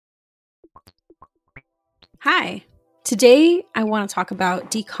Hi. Today, I want to talk about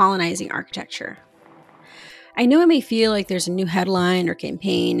decolonizing architecture. I know it may feel like there's a new headline or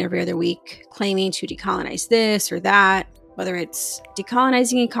campaign every other week claiming to decolonize this or that, whether it's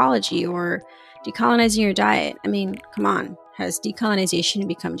decolonizing ecology or decolonizing your diet. I mean, come on, has decolonization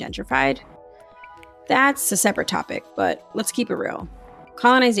become gentrified? That's a separate topic, but let's keep it real.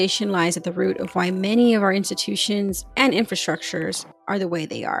 Colonization lies at the root of why many of our institutions and infrastructures are the way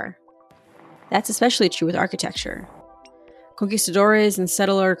they are. That's especially true with architecture. Conquistadores and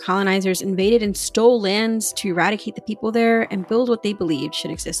settler colonizers invaded and stole lands to eradicate the people there and build what they believed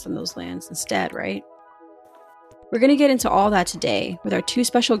should exist on those lands instead, right? We're going to get into all that today with our two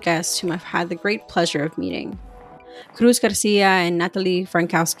special guests whom I've had the great pleasure of meeting. Cruz Garcia and Natalie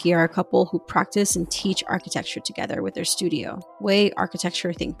Frankowski are a couple who practice and teach architecture together with their studio, WAI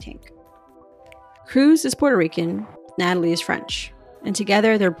Architecture Think Tank. Cruz is Puerto Rican, Natalie is French, and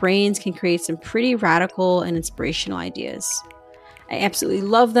together their brains can create some pretty radical and inspirational ideas. I absolutely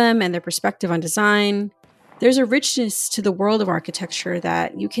love them and their perspective on design. There's a richness to the world of architecture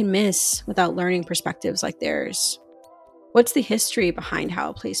that you can miss without learning perspectives like theirs. What's the history behind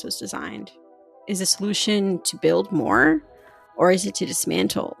how a place was designed? Is the solution to build more, or is it to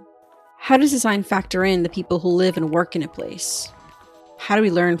dismantle? How does design factor in the people who live and work in a place? How do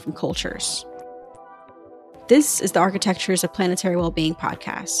we learn from cultures? This is the Architectures of Planetary Wellbeing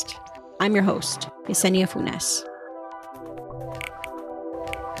podcast. I'm your host, Yesenia Funes.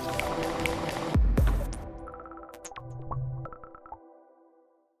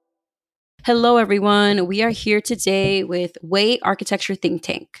 Hello, everyone. We are here today with WAI Architecture Think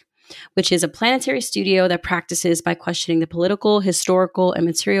Tank, which is a planetary studio that practices by questioning the political, historical, and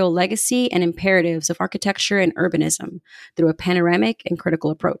material legacy and imperatives of architecture and urbanism through a panoramic and critical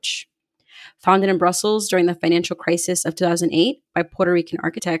approach. Founded in Brussels during the financial crisis of 2008 by Puerto Rican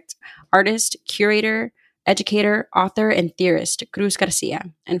architect, artist, curator, educator, author, and theorist Cruz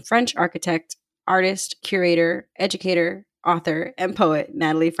Garcia, and French architect, artist, curator, educator, author, and poet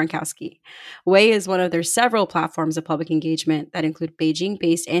Natalie Frankowski. WAI is one of their several platforms of public engagement that include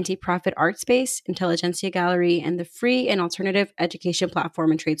Beijing-based anti-profit art space, Intelligentsia Gallery, and the free and alternative education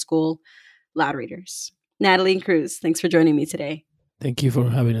platform and trade school, Loud Readers. Natalie and Cruz, thanks for joining me today. Thank you for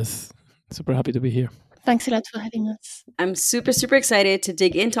having us. Super happy to be here. Thanks a lot for having us. I'm super excited to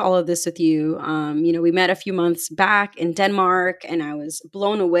dig into all of this with you. We met a few months back in Denmark, and I was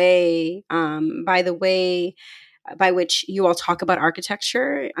blown away by the way by which you all talk about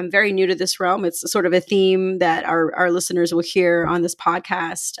architecture. I'm very new to this realm. It's sort of a theme that our listeners will hear on this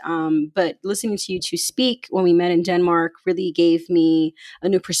podcast. But listening to you two speak when we met in Denmark really gave me a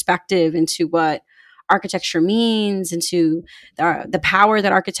new perspective into what architecture means, into the power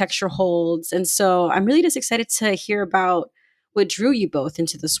that architecture holds. And so I'm really just excited to hear about what drew you both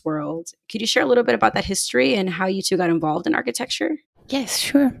into this world. Could you share a little bit about that history and how you two got involved in architecture? Yes,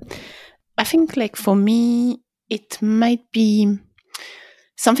 sure. I think for me, it might be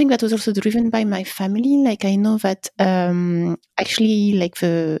something that was also driven by my family. I know that actually,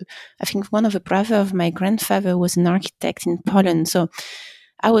 I think one of the brothers of my grandfather was an architect in Poland. So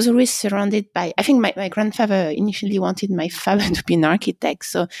I was always surrounded by, I think my grandfather initially wanted my father to be an architect.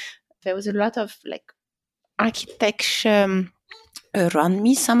 So there was a lot of architecture around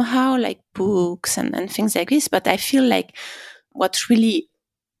me somehow, books and things like this. But I feel what really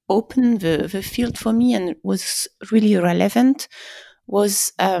opened the field for me and was really relevant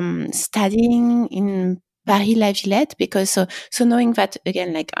was studying in Paris-La Villette, because so knowing that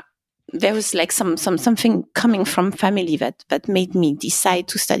again, there was something coming from family that made me decide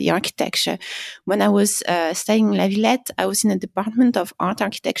to study architecture. When I was studying La Villette, I was in a department of art,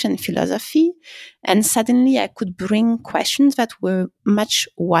 architecture, and philosophy, and suddenly I could bring questions that were much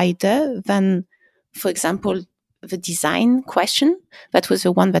wider than, for example, the design question. That was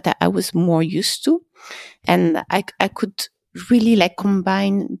the one that I was more used to. And I could really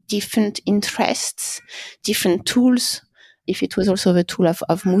combine different interests, different tools. If it was also the tool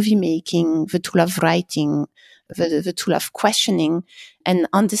of movie making, the tool of writing, the tool of questioning, and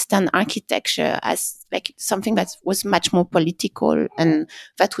understand architecture as something that was much more political, and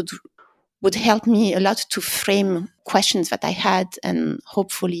that would help me a lot to frame questions that I had, and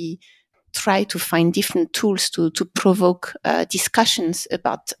hopefully try to find different tools to provoke discussions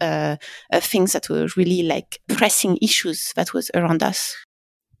about things that were really pressing issues that was around us.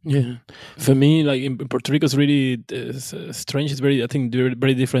 Yeah, for me, in Puerto Rico, it's really strange. It's I think,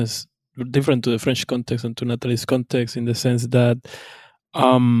 very different to the French context and to Natalie's context, in the sense that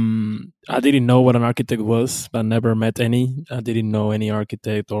I didn't know what an architect was, but never met any. I didn't know any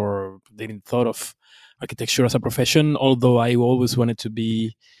architect, or didn't thought of architecture as a profession, although I always wanted to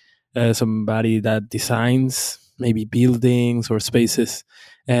be somebody that designs maybe buildings or spaces.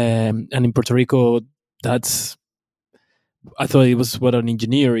 And in Puerto Rico, I thought it was what an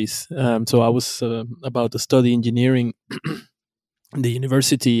engineer is. So I was about to study engineering in the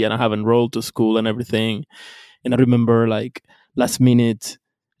university, and I have enrolled to school and everything. And I remember like last minute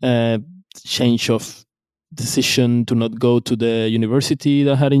uh, change of decision to not go to the university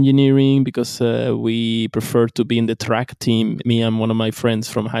that had engineering because we preferred to be in the track team. Me and one of my friends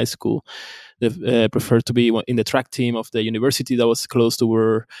from high school, they preferred to be in the track team of the university that was close to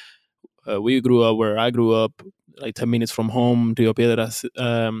where we grew up, where I grew up, like 10 minutes from home, Rio Piedras,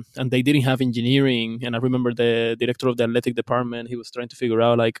 and they didn't have engineering. And I remember the director of the athletic department, he was trying to figure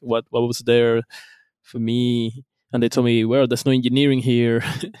out like what was there for me. And they told me, well, there's no engineering here,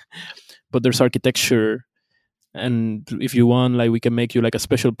 but there's architecture. And if you want, like, we can make you like a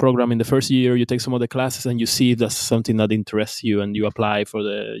special program in the first year. You take some of the classes and you see if that's something that interests you, and you apply for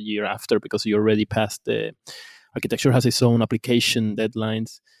the year after because you already passed the architecture has its own application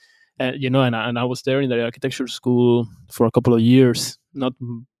deadlines. And I was there in the architecture school for a couple of years, not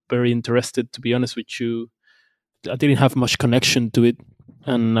very interested, to be honest with you. I didn't have much connection to it.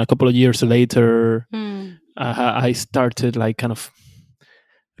 And a couple of years later, I started like kind of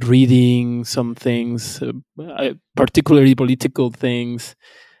reading some things, particularly political things.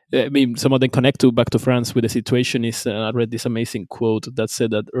 I mean, some of them connect to Back to France with the situation. I read this amazing quote that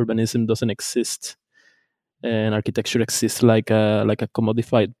said that urbanism doesn't exist, and architecture exists like a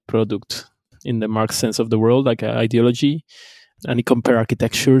commodified product in the Marx sense of the world, like an ideology. And he compared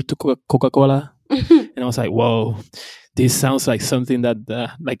architecture to Coca-Cola. And I was like, whoa, this sounds like something that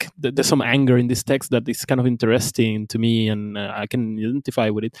there's some anger in this text that is kind of interesting to me, and I can identify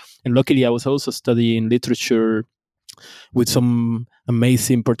with it. And luckily I was also studying literature with some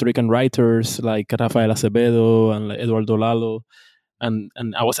amazing Puerto Rican writers like Rafael Acevedo and Eduardo Lalo. And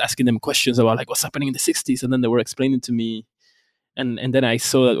I was asking them questions about like what's happening in the 60s, and then they were explaining to me. And then I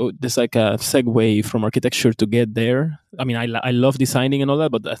saw that there's like a segue from architecture to get there. I mean, I love designing and all that,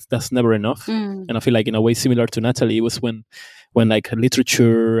 but that's never enough. And I feel like in a way similar to Natalie, it was when like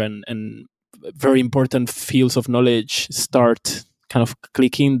literature and very important fields of knowledge start kind of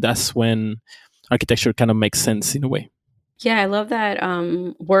clicking. That's when architecture kind of makes sense in a way. Yeah, I love that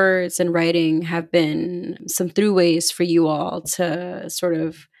words and writing have been some throughways for you all to sort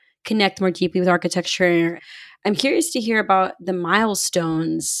of connect more deeply with architecture. I'm curious to hear about the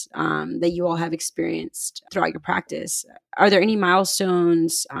milestones that you all have experienced throughout your practice. Are there any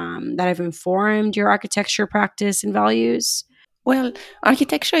milestones that have informed your architecture practice and values? Well,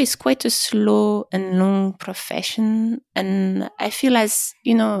 architecture is quite a slow and long profession. And I feel as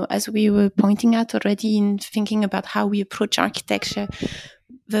we were pointing out already in thinking about how we approach architecture,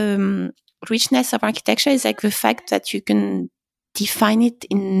 the richness of architecture is like the fact that you can define it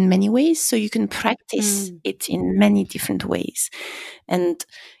in many ways. So you can practice it in many different ways. And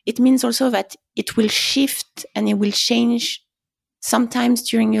it means also that it will shift and it will change sometimes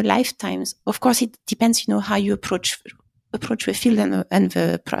during your lifetimes. Of course, it depends, how you approach the field and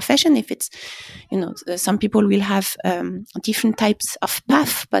the profession. If it's, some people will have different types of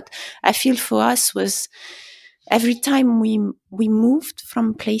path, but I feel for us was every time we moved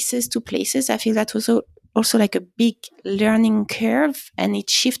from places to places, I feel that was also like a big learning curve, and it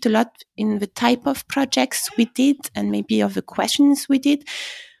shifted a lot in the type of projects we did and maybe of the questions we did.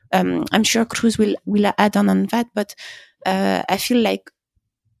 I'm sure Cruz will add on that, but I feel like,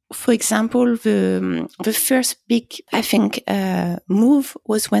 for example, the first big, I think, move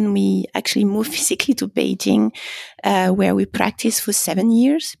was when we actually moved physically to Beijing, where we practiced for 7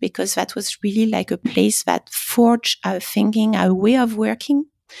 years, because that was really like a place that forged our thinking, our way of working.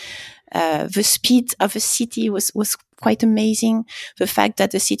 The speed of the city was quite amazing. The fact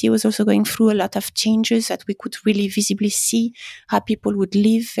that the city was also going through a lot of changes, that we could really visibly see how people would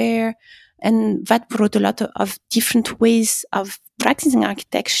live there. And that brought a lot of different ways of practicing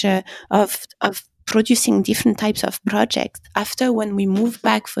architecture, of producing different types of projects. After, when we moved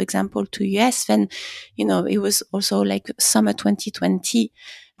back, for example, to US, then, it was also like summer 2020.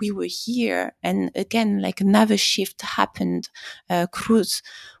 We were here, and again, like another shift happened. Cruz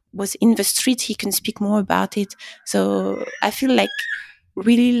was in the street. He can speak more about it. So I feel like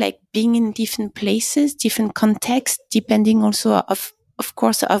really like being in different places, different contexts, depending also of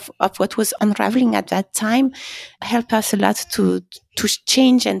course, of what was unraveling at that time, helped us a lot to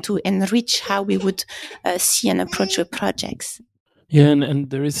change and to enrich how we would see and approach the projects. Yeah, and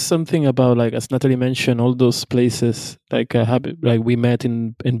there is something about, like, as Natalie mentioned, all those places, like we met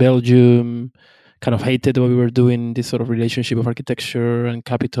in Belgium, kind of hated what we were doing, this sort of relationship of architecture and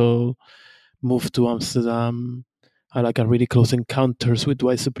capital, moved to Amsterdam, had like a really close encounters with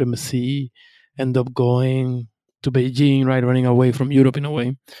white supremacy, end up going to Beijing, right, running away from Europe in a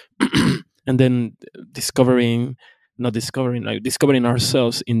way, and then discovering, not discovering, like discovering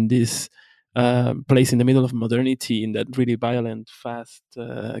ourselves in this place in the middle of modernity, in that really violent, fast,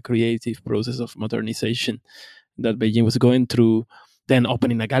 creative process of modernization that Beijing was going through. Then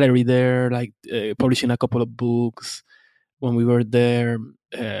opening a gallery there, like publishing a couple of books. When we were there,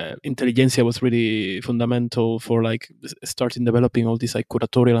 Intelligentsia was really fundamental for like starting developing all these like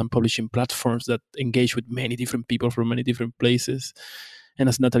curatorial and publishing platforms that engage with many different people from many different places. And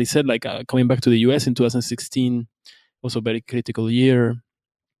as Natalie said, like coming back to the US in 2016 was a very critical year.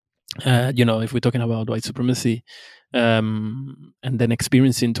 If we're talking about white supremacy, and then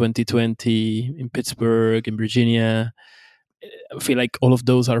experiencing 2020 in Pittsburgh, in Virginia, I feel like all of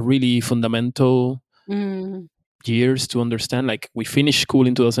those are really fundamental years to understand. Like we finished school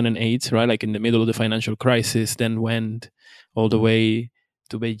in 2008, right? Like in the middle of the financial crisis, then went all the way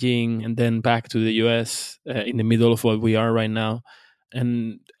to Beijing and then back to the US in the middle of what we are right now.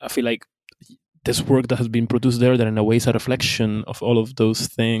 And I feel like this work that has been produced there, that in a way is a reflection of all of those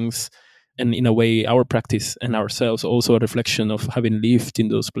things. And in a way, our practice and ourselves also a reflection of having lived in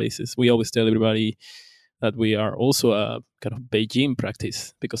those places. We always tell everybody that we are also a kind of Beijing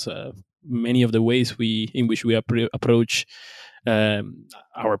practice, because many of the ways in which we approach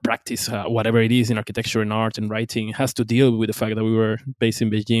our practice, whatever it is in architecture and art and writing, has to deal with the fact that we were based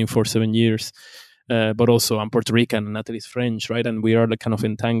in Beijing for 7 years. But also I'm Puerto Rican and Natalie's French, right? And we are like kind of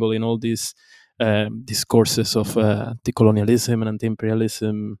entangled in all these discourses of decolonialism and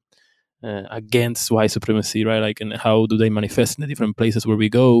anti-imperialism against white supremacy, right? Like, and how do they manifest in the different places where we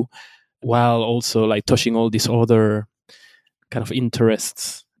go, while also like touching all these other kind of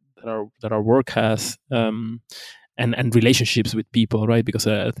interests that our work has, and relationships with people, right? Because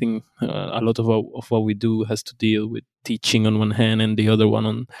I think a lot of what we do has to deal with teaching on one hand, and the other one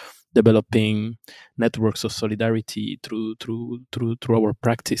on developing networks of solidarity through our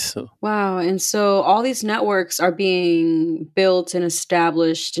practice. So. Wow. And so all these networks are being built and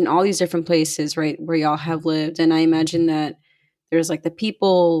established in all these different places, right, where y'all have lived. And I imagine that there's like the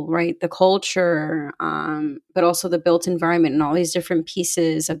people, right, the culture, but also the built environment and all these different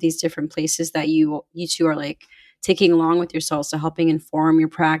pieces of these different places that you two are like taking along with yourselves, to helping inform your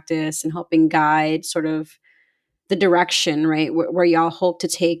practice and helping guide sort of the direction, right, where y'all hope to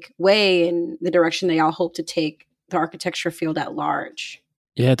take WAI, and the direction that y'all hope to take the architecture field at large.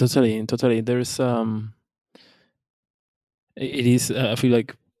 Yeah, totally. There's it is. I feel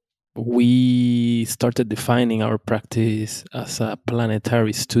like we started defining our practice as a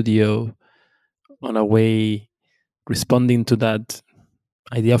planetary studio, on a way responding to that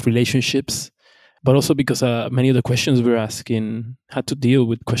idea of relationships, but also because many of the questions we're asking had to deal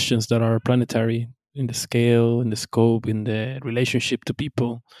with questions that are planetary in the scale, in the scope, in the relationship to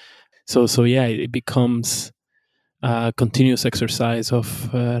people. So yeah, it becomes a continuous exercise of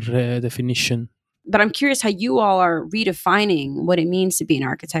redefinition. But I'm curious how you all are redefining what it means to be an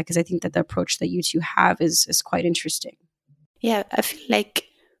architect, because I think that the approach that you two have is quite interesting. Yeah, I feel like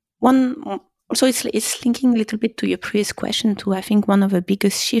also it's linking a little bit to your previous question too. I think one of the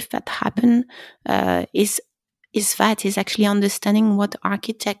biggest shifts that happened is actually understanding what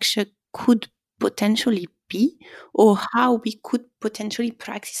architecture could potentially be, or how we could potentially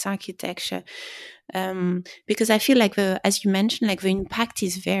practice architecture. Because I feel like as you mentioned, like the impact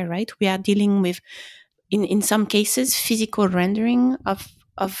is there, right? We are dealing with, in some cases, physical rendering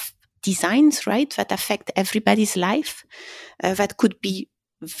of designs, right, that affect everybody's life, that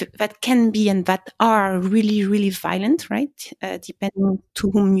can be and that are really, really violent, right? Depending to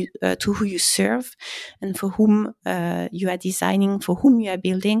who you serve, and for whom you are designing, for whom you are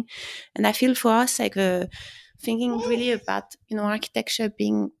building. And I feel for us, like thinking really about architecture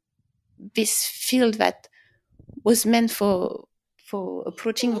being this field that was meant for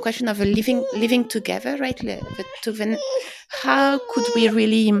approaching the question of a living together, right? How could we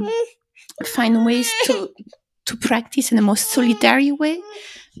really find ways to practice in a more solidary way,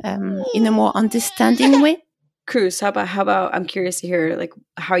 in a more understanding way? Cruz, how about I'm curious to hear like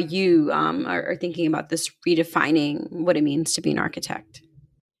how you are thinking about this redefining what it means to be an architect.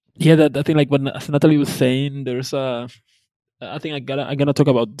 Yeah, that I think, like what Natalie was saying, there's I think I'm gonna talk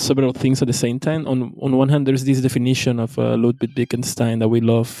about several things at the same time. On one hand, there's this definition of Ludwig Wittgenstein that we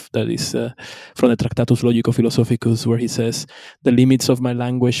love, that is from the Tractatus Logico-Philosophicus, where he says, "The limits of my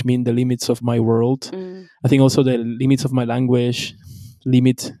language mean the limits of my world." I think also the limits of my language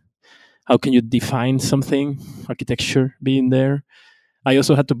limit how can you define something, architecture being there. I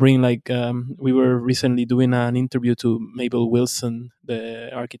also had to bring, like, we were recently doing an interview to Mabel Wilson, the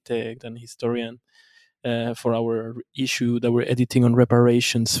architect and historian, for our issue that we're editing on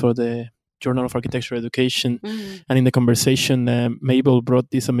reparations for the Journal of Architectural Education. And in the conversation, Mabel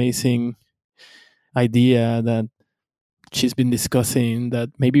brought this amazing idea that she's been discussing, that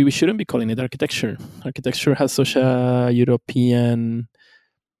maybe we shouldn't be calling it architecture. Architecture has such a European,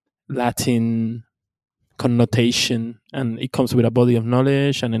 Latin connotation, and it comes with a body of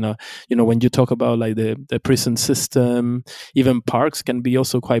knowledge. And when you talk about like the prison system, even parks can be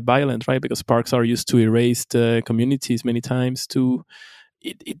also quite violent, right? Because parks are used to erase communities many times too.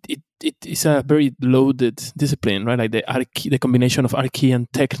 It is a very loaded discipline, right? Like the combination of archi and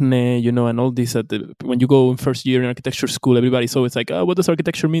techne, and all this. When you go in first year in architecture school, everybody's always like, "Oh, what does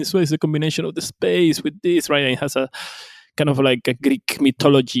architecture mean?" So it's the combination of the space with this, right? And it has a kind of like a Greek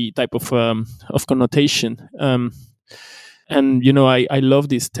mythology type of connotation. And I love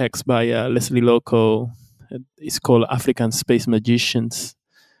this text by Leslie Loco. It's called African Space Magicians,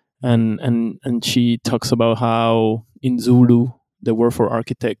 and she talks about how in Zulu the word for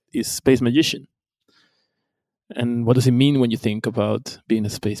architect is space magician. And what does it mean when you think about being a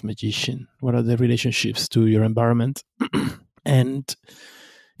space magician? What are the relationships to your environment? And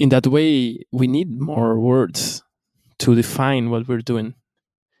in that way, we need more words to define what we're doing.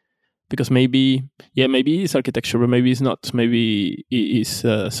 Because maybe it's architecture, but maybe it's not. Maybe it is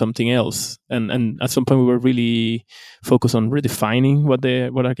something else. And at some point, we were really focused on redefining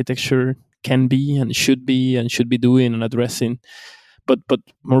what architecture can be and should be doing and addressing. But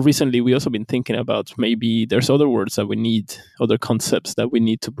more recently, we also been thinking about maybe there's other words that we need, other concepts that we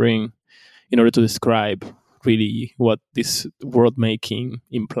need to bring in order to describe really what this world making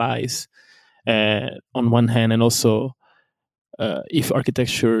implies on one hand, and also if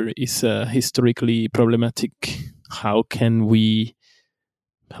architecture is historically problematic, how can we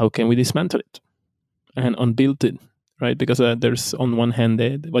dismantle it and unbuild it, right? Because there's on one hand,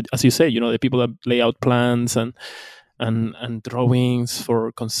 as you say, the people that lay out plans and drawings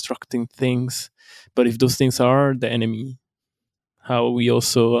for constructing things, but if those things are the enemy, how we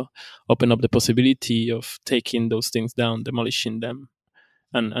also open up the possibility of taking those things down, demolishing them,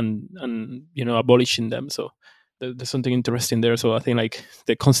 and abolishing them. So there's something interesting there. So I think like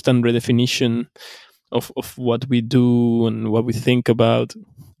the constant redefinition of what we do and what we think about,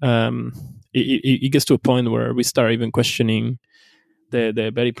 it gets to a point where we start even questioning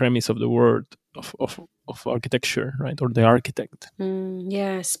the very premise of the word of architecture, right? Or the architect.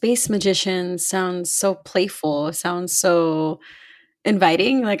 Yeah, space magician sounds so playful. Sounds so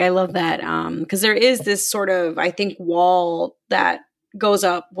inviting. Like I love that, because there is this sort of, I think, wall that goes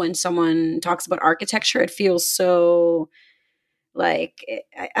up when someone talks about architecture. It feels so like,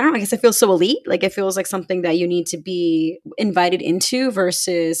 I don't know, I guess it feels so elite. Like it feels like something that you need to be invited into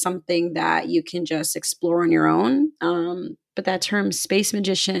versus something that you can just explore on your own. But that term space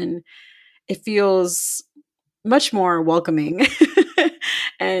magician, it feels much more welcoming.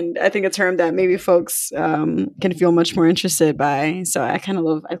 And I think a term that maybe folks can feel much more interested by. So I kind of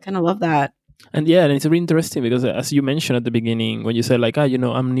love that. And yeah, and it's really interesting because as you mentioned at the beginning, when you said like,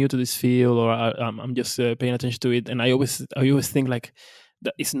 I'm new to this field, or I'm just paying attention to it, and I always think like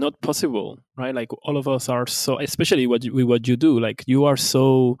that it's not possible, right? Like all of us are so, especially what you do, like you are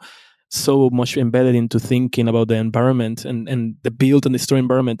so much embedded into thinking about the environment, and the built and destroy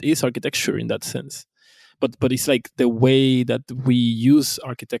environment is architecture in that sense. But it's like the way that we use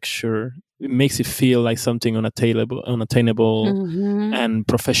architecture, it makes it feel like something unattainable Mm-hmm. and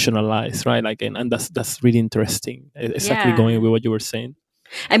professionalized, right? Like, and that's really interesting. Exactly going with what you were saying.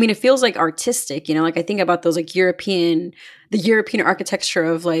 I mean, it feels like artistic, like I think about those like the European architecture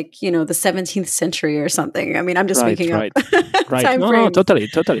of like, the 17th century or something. I mean, I'm just making up right. No, totally.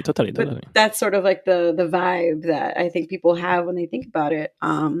 But that's sort of like the vibe that I think people have when they think about it.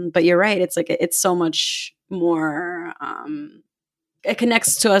 But you're right. It's like, it's so much more, it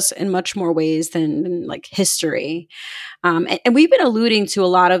connects to us in much more ways than like history. And we've been alluding to a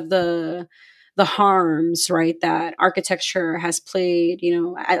lot of the harms, right, that architecture has played.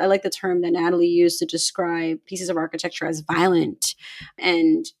 I like the term that Natalie used to describe pieces of architecture as violent.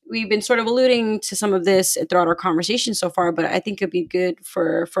 And we've been sort of alluding to some of this throughout our conversation so far, but I think it'd be good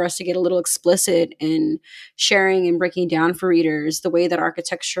for us to get a little explicit in sharing and breaking down for readers the way that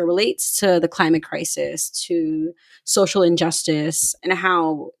architecture relates to the climate crisis, to social injustice, and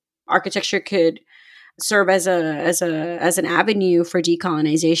how architecture could serve as an avenue for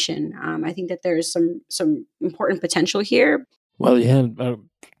decolonization. I think that there's some important potential here. Well, yeah,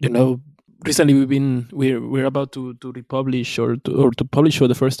 recently we're about to republish or to publish for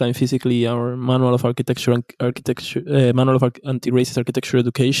the first time physically our manual of manual of anti-racist architecture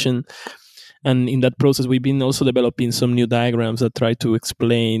education, and in that process we've been also developing some new diagrams that try to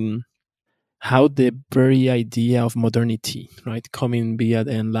explain how the very idea of modernity, right, coming via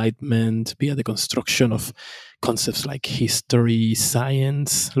the Enlightenment, via the construction of concepts like history,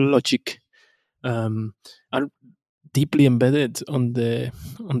 science, logic, are deeply embedded on the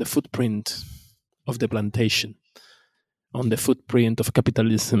footprint of the plantation, on the footprint of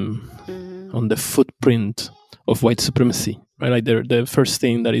capitalism, on the footprint of white supremacy. Right, like the first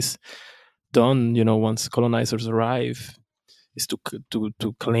thing that is done, once colonizers arrive, is to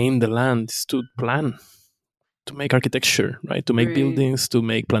claim the land, is to plan, to make architecture, right, to make Right. buildings, to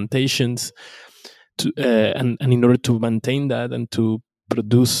make plantations, and in order to maintain that and to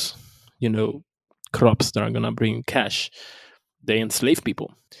produce, crops that are gonna bring cash, they enslave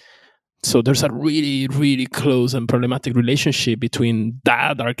people. So there's a really, really close and problematic relationship between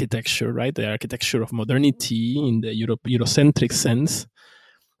that architecture, right, the architecture of modernity in the Eurocentric sense,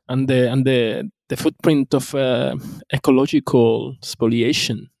 and the footprint of ecological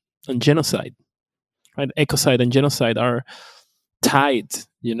spoliation and genocide. Right, ecocide and genocide are tied,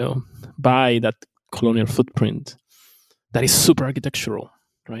 by that colonial footprint that is super architectural,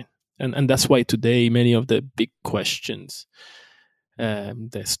 right? And that's why today many of the big questions,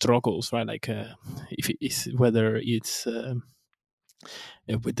 the struggles, right, like if it is, whether it's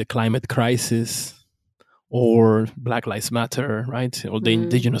with the climate crisis or Black Lives Matter, right, or the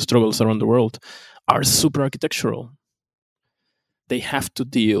indigenous struggles around the world, are super architectural. They have to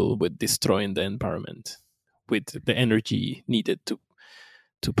deal with destroying the environment, with the energy needed to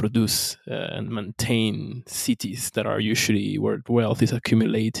produce and maintain cities that are usually where wealth is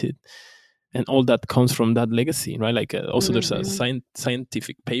accumulated, and all that comes from that legacy, right? Like also there's a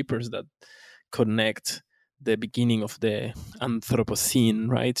scientific papers that connect the beginning of the Anthropocene,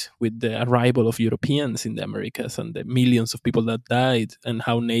 right, with the arrival of Europeans in the Americas and the millions of people that died, and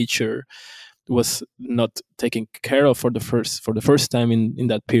how nature was not taken care of for the first time in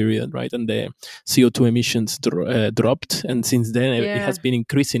that period, right? And the CO2 emissions dropped, and since then it has been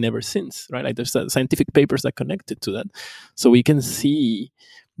increasing ever since, right? Like there's scientific papers that connected to that, so we can see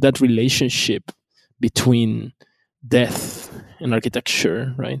that relationship between death and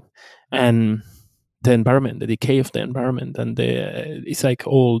architecture, right, and the environment, the decay of the environment, and it's like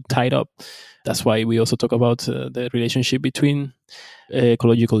all tied up. That's why we also talk about the relationship between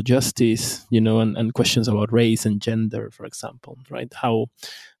ecological justice, and questions about race and gender, for example, right? How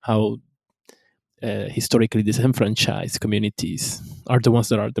historically disenfranchised communities are the ones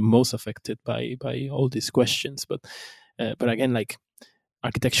that are the most affected by all these questions. But again, like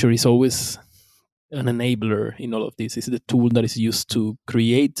architecture is always an enabler in all of this. It's the tool that is used to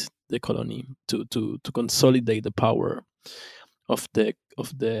create the colony, to consolidate the power of the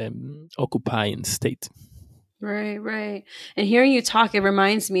occupying state. Right. And hearing you talk, it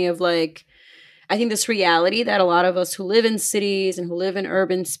reminds me of like, I think this reality that a lot of us who live in cities and who live in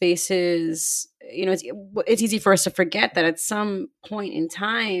urban spaces, it's easy for us to forget that at some point in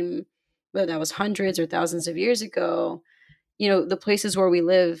time, whether that was hundreds or thousands of years ago, the places where we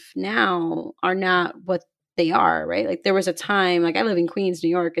live now are not what they are, right? Like there was a time, like I live in Queens, New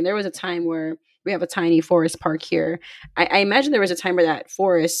York, and there was a time where we have a tiny forest park here. I imagine there was a time where that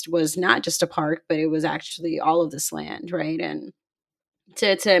forest was not just a park, but it was actually all of this land, right? And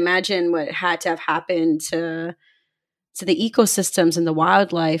to imagine what had to have happened to the ecosystems and the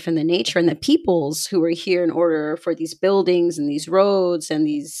wildlife and the nature and the peoples who were here in order for these buildings and these roads and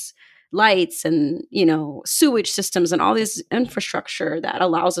these lights and sewage systems and all this infrastructure that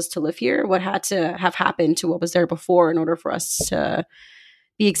allows us to live here, what had to have happened to what was there before in order for us to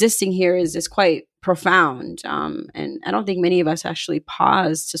be existing here is quite profound. And I don't think many of us actually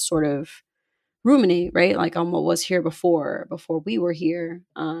pause to sort of ruminate, right, like on what was here before we were here.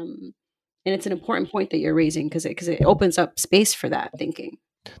 And it's an important point that you're raising because it opens up space for that thinking.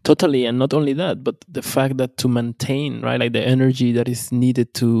 Totally. And not only that, but the fact that to maintain, right, like the energy that is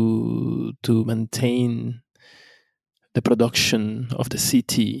needed to maintain the production of the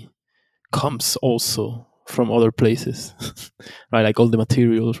city comes also from other places, right? Like all the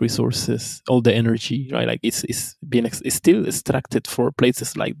materials, resources, all the energy, right? Like it's still extracted for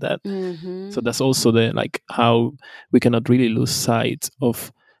places like that. So that's also like how we cannot really lose sight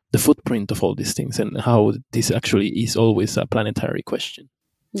of the footprint of all these things and how this actually is always a planetary question.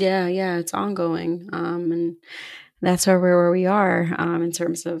 Yeah, it's ongoing. And that's where we are in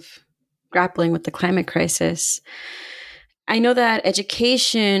terms of grappling with the climate crisis. I know that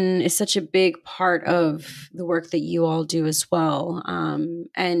education is such a big part of the work that you all do as well.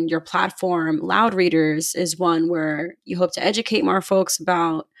 And your platform, Loud Readers, is one where you hope to educate more folks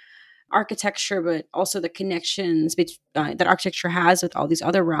about architecture, but also the connections that architecture has with all these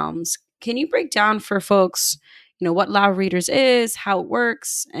other realms. Can you break down for folks, what Loud Readers is, how it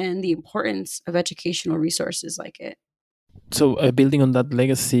works, and the importance of educational resources like it. So building on that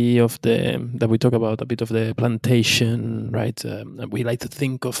legacy of that we talk about, a bit of the plantation, right? We like to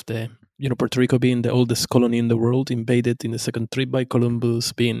think of the Puerto Rico being the oldest colony in the world, invaded in the second trip by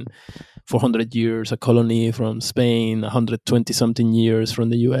Columbus, being 400 years a colony from Spain, 120 something years from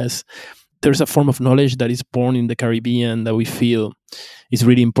the US. There's a form of knowledge that is born in the Caribbean that we feel is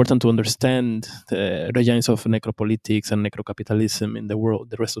really important to understand the regimens of necropolitics and necrocapitalism in the world,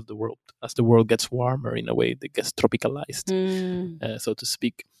 the rest of the world, as the world gets warmer in a way that gets tropicalized, so to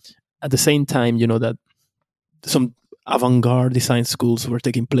speak. At the same time, that some avant-garde design schools were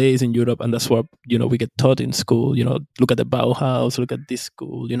taking place in Europe, and that's what we get taught in school. Look at the Bauhaus, look at this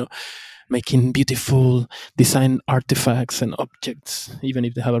school. Making beautiful design artifacts and objects, even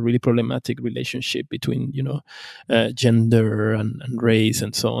if they have a really problematic relationship between gender and race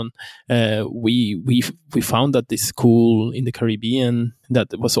and so on. We found that this school in the Caribbean that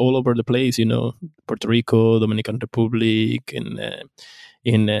was all over the place. Puerto Rico, Dominican Republic,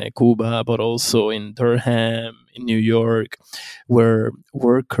 in Cuba, but also in Durham, in New York, where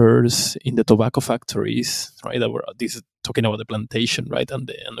workers in the tobacco factories, right, that were, this is talking about the plantation, right,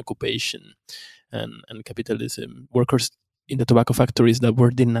 and occupation and capitalism, workers in the tobacco factories that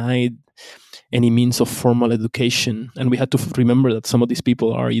were denied any means of formal education. And we had to remember that some of these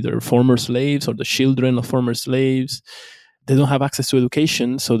people are either former slaves or the children of former slaves. They don't have access to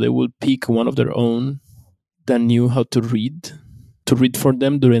education, so they will pick one of their own that knew how to read for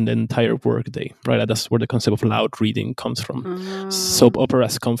them during the entire workday, right? That's where the concept of loud reading comes from. Soap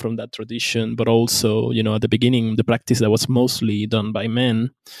operas come from that tradition, but also, at the beginning, the practice that was mostly done by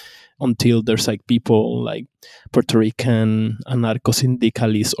men, until there's like people like Puerto Rican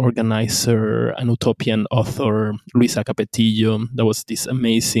anarcho-syndicalist organizer and utopian author Luisa Capetillo. That was this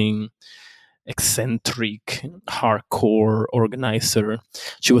amazing, eccentric, hardcore organizer.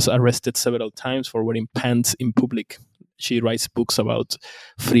 She was arrested several times for wearing pants in public. She writes books about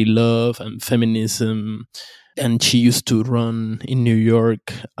free love and feminism. And she used to run in New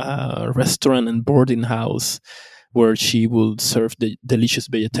York a restaurant and boarding house where she would serve the delicious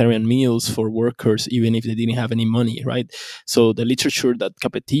vegetarian meals for workers, even if they didn't have any money, right? So the literature that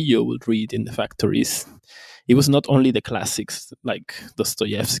Capetillo would read in the factories, it was not only the classics like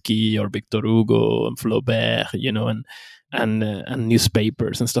Dostoevsky or Victor Hugo and Flaubert, and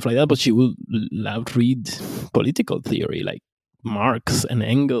newspapers and stuff like that, but she would loud read political theory like Marx and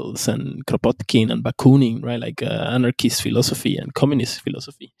Engels and Kropotkin and Bakunin, right? Like anarchist philosophy and communist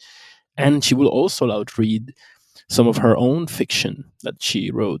philosophy. And she will also loud read some of her own fiction that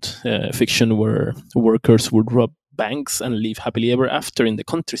she wrote, fiction where workers would rob banks and live happily ever after in the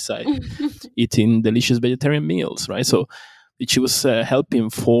countryside, eating delicious vegetarian meals, right? So she was helping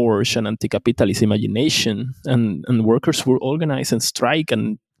forge an anti-capitalist imagination, and workers would organize and strike,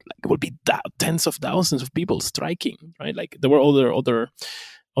 and it would be tens of thousands of people striking, right? Like there were other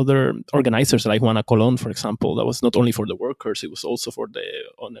organizers like Juana Colon, for example, that was not only for the workers, it was also for the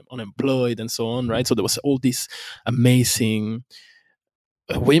unemployed and so on, right? So there was all these amazing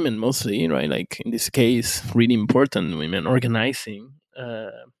women mostly, right? Like in this case, really important women organizing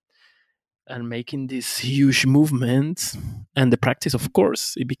and making these huge movements. And the practice, of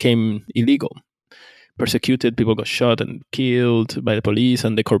course, it became illegal. Persecuted, people got shot and killed by the police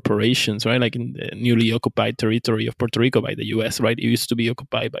and the corporations, right? Like in the newly occupied territory of Puerto Rico by the US, right? It used to be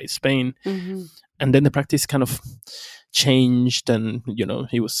occupied by Spain. Mm-hmm. And then the practice kind of changed, and,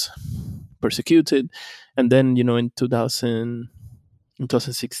 he was persecuted. And then, in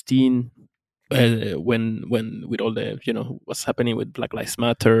 2016, when with all the what's happening with Black Lives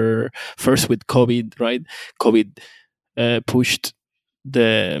Matter, first with COVID, right? COVID pushed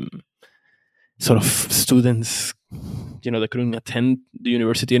the sort of students, they couldn't attend the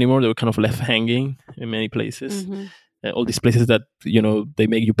university anymore. They were kind of left hanging in many places. Mm-hmm. All these places that they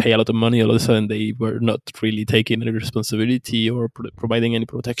make you pay a lot of money, all of a sudden they were not really taking any responsibility or providing any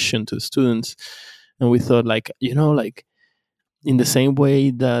protection to students. And we thought, in the same way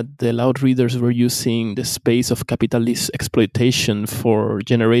that the loud readers were using the space of capitalist exploitation for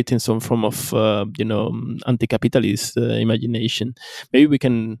generating some form of, anti-capitalist imagination, maybe we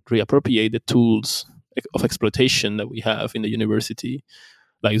can reappropriate the tools of exploitation that we have in the university,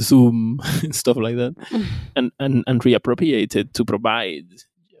 like Zoom and stuff like that, and reappropriate it to provide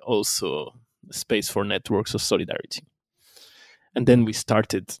also space for networks of solidarity. And then we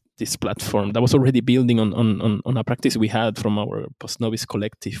started this platform that was already building on a practice we had from our post-novice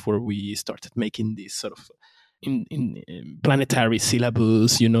collective, where we started making this sort of in planetary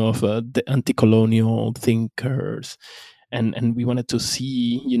syllabus, of the anti-colonial thinkers. And we wanted to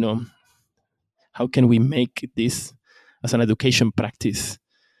see, how can we make this as an education practice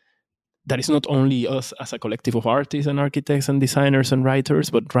that is not only us as a collective of artists and architects and designers and writers,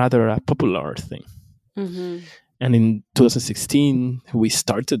 but rather a popular thing. Mm-hmm. And in 2016, we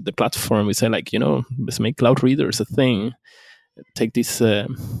started the platform. We said, like, let's make cloud readers a thing. Take these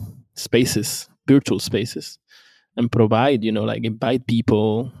spaces, virtual spaces, and provide, invite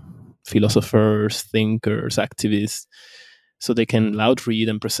people, philosophers, thinkers, activists, so they can loud read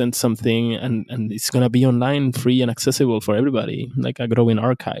and present something. And it's going to be online, free and accessible for everybody, like a growing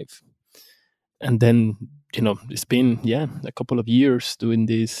archive. And then, it's been, a couple of years doing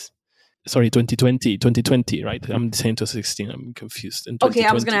this. Sorry, 2020, right? I'm saying 2016. I'm confused. Okay,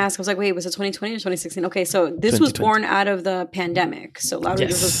 I was going to ask. I was like, wait, was it 2020 or 2016? Okay, so this was born out of the pandemic. So Loud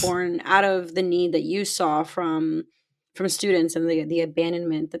Readers was born out of the need that you saw from students and the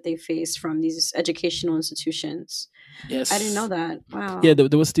abandonment that they faced from these educational institutions. Yes. I didn't know that. Wow. Yeah,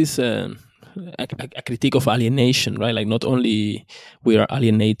 there was this a critique of alienation, right? Like, not only we are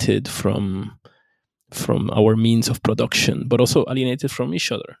alienated from our means of production, but also alienated from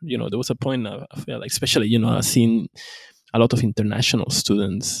each other. There was a point of like, especially, I've seen a lot of international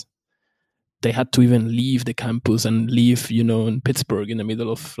students. They had to even leave the campus and live, in Pittsburgh, in the middle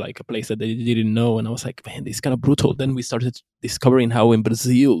of like a place that they didn't know. And I was like, man, this is kind of brutal. Then we started discovering how in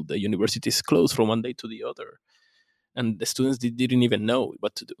Brazil, the universities closed from one day to the other. And the students didn't even know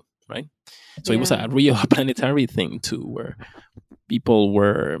what to do, right? So it was a real planetary thing too, where people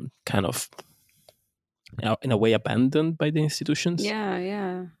were kind of, in a way, abandoned by the institutions.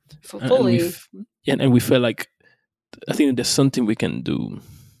 Yeah. Fully. And we felt like, I think there's something we can do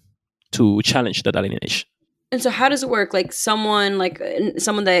to challenge that alienation. And so how does it work? Like someone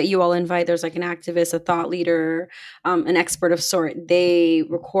that you all invite, there's like an activist, a thought leader, an expert of sort, they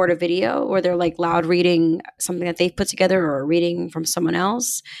record a video or they're like loud reading something that they've put together or reading from someone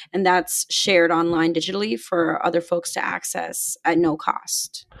else. And that's shared online digitally for other folks to access at no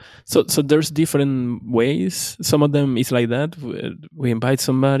cost. So there's different ways. Some of them is like that. We invite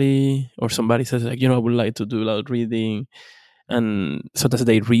somebody, or somebody says like, I would like to do loud reading. And sometimes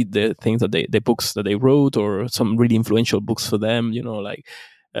they read the things that the books that they wrote, or some really influential books for them, like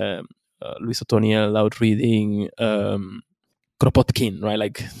Luis Otoniel loud reading, Kropotkin, right?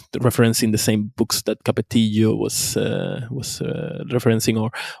 Like referencing the same books that Capetillo was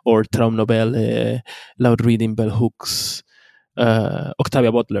referencing, or Traumnovelle, loud reading bell hooks.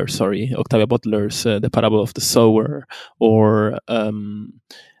 Octavia Butler's The Parable of the Sower, or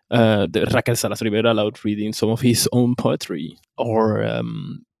the Raquel Salas Rivera loud reading some of his own poetry. Or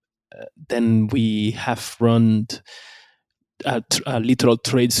then we have run a literal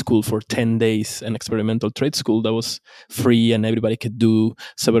trade school for 10 days, an experimental trade school that was free, and everybody could do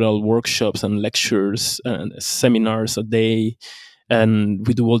several workshops and lectures and seminars a day. And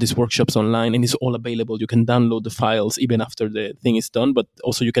we do all these workshops online, and it's all available. You can download the files even after the thing is done, but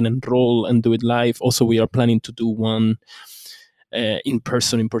also you can enroll and do it live. Also, we are planning to do one in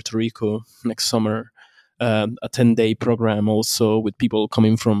person in Puerto Rico next summer, a 10-day program also with people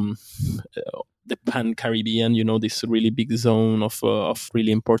coming from the Pan-Caribbean, this really big zone of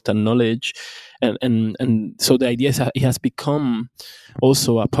really important knowledge. And so the idea is that it has become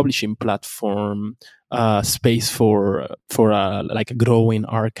also a publishing platform, space for like a growing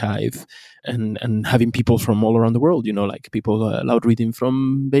archive, and having people from all around the world, like people loud reading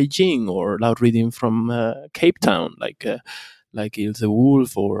from Beijing, or loud reading from Cape Town, like Ilse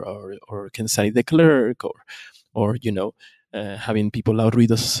Wolf, or Kensani de Klerk, or having people loud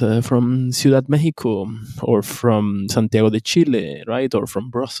read us from Ciudad Mexico, or from Santiago de Chile, right, or from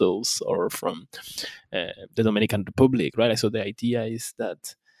Brussels, or from the Dominican Republic, right? So the idea is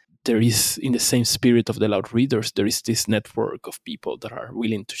that there is, in the same spirit of the loud readers, there is this network of people that are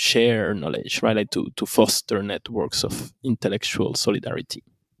willing to share knowledge, right, like to foster networks of intellectual solidarity.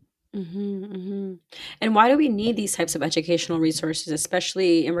 Mm-hmm, mm-hmm. And why do we need these types of educational resources,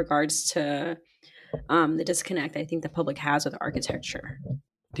 especially in regards to the disconnect I think the public has with architecture?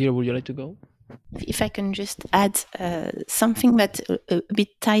 Tira, would you like to go? If I can just add something that a bit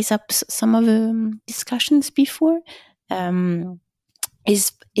ties up some of the discussions before,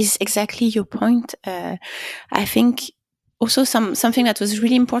 is exactly your point. I think also something that was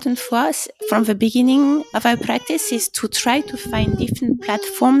really important for us from the beginning of our practice is to try to find different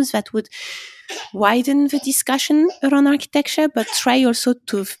platforms that would widen the discussion around architecture, but try also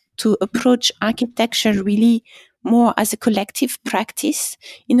to approach architecture really more as a collective practice,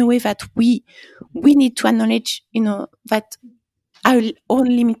 in a way that we need to acknowledge, that our own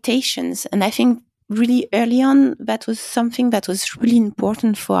limitations. And I think really early on, that was something that was really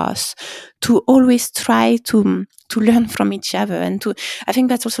important for us, to always try to learn from each other. And I think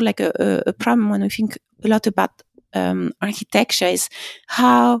that's also like a problem when we think a lot about architecture, is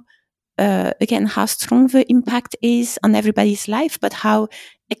how strong the impact is on everybody's life, but how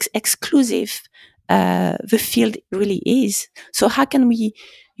exclusive the field really is. So how can we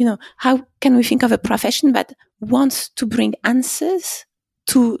think of a profession that wants to bring answers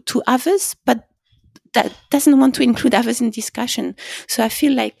to others, but that doesn't want to include others in discussion? So I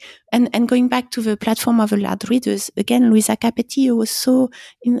feel like, and going back to the platform of allowed readers, again, Luisa Capetillo was so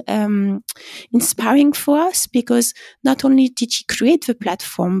inspiring for us, because not only did she create the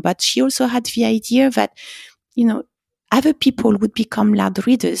platform, but she also had the idea that, other people would become loud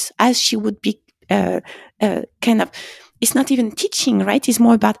readers, as she would be kind of, it's not even teaching, right? It's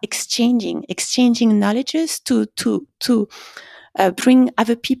more about exchanging knowledges to bring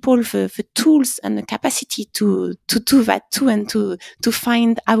other people the tools and the capacity to do that too, and to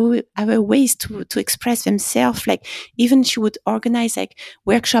find our ways to express themselves. Like, even she would organize like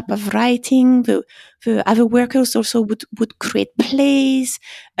workshop of writing. The other workers also would create plays,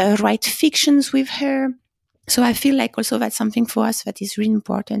 write fictions with her. So I feel like also that's something for us that is really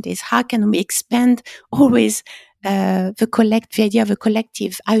important, is how can we expand always the idea of a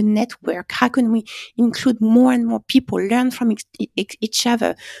collective, our network. How can we include more and more people, learn from each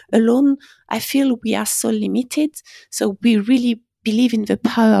other? Alone, I feel we are so limited. So we really believe in the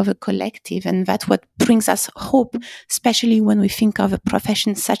power of a collective, and that's what brings us hope, especially when we think of a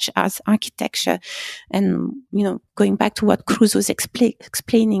profession such as architecture. And, going back to what Cruz was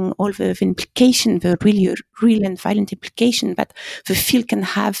explaining, all the implication, the really real and violent implication that the field can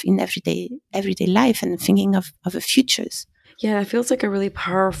have in everyday life, and thinking of the futures. Yeah, that feels like a really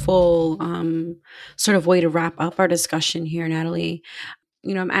powerful sort of way to wrap up our discussion here, Natalie.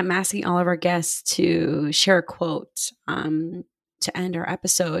 I'm asking all of our guests to share a quote to end our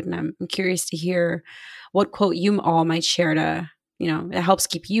episode, and I'm curious to hear what quote you all might share to, that helps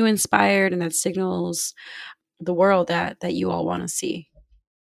keep you inspired and that signals the world that you all want to see.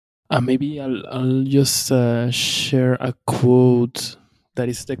 Maybe I'll just share a quote that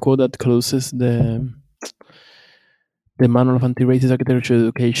is the quote that closes the Manual of Anti-Racist Architecture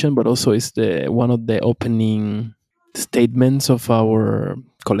Education, but also is one of the opening statements of our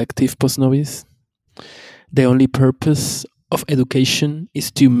collective Postnovis. The only purpose of education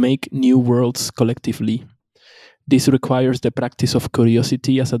is to make new worlds collectively. This requires the practice of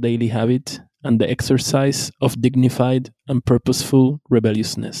curiosity as a daily habit and the exercise of dignified and purposeful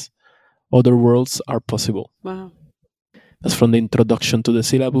rebelliousness. Other worlds are possible. Wow. That's from the introduction to the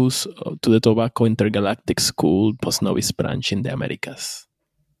syllabus to the Tobacco Intergalactic School Postnovis branch in the Americas.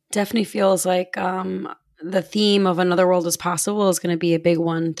 Definitely feels like the theme of Another World is Possible is going to be a big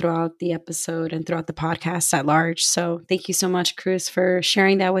one throughout the episode and throughout the podcast at large. So thank you so much, Cruz, for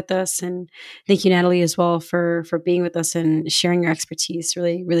sharing that with us. And thank you, Natalie, as well, for being with us and sharing your expertise.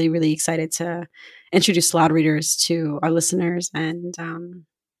 Really, really, really excited to introduce Loud Readers to our listeners and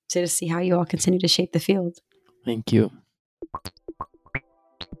to see how you all continue to shape the field. Thank you.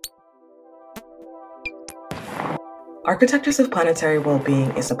 Architectures of Planetary Wellbeing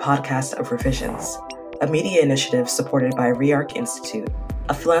is a podcast of revisions, a media initiative supported by REARC Institute,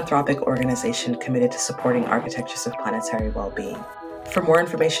 a philanthropic organization committed to supporting architectures of planetary well-being. For more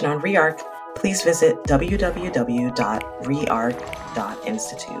information on REARC, please visit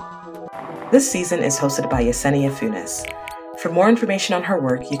www.rearc.institute. This season is hosted by Yesenia Funes. For more information on her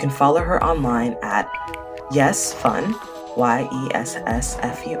work, you can follow her online at YesFun,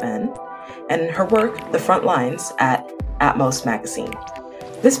 YESSFUN, and her work, The Front Lines, at Atmos Magazine.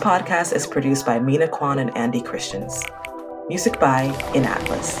 This podcast is produced by Mina Kwan and Andy Christians. Music by In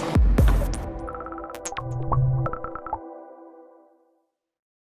Atlas.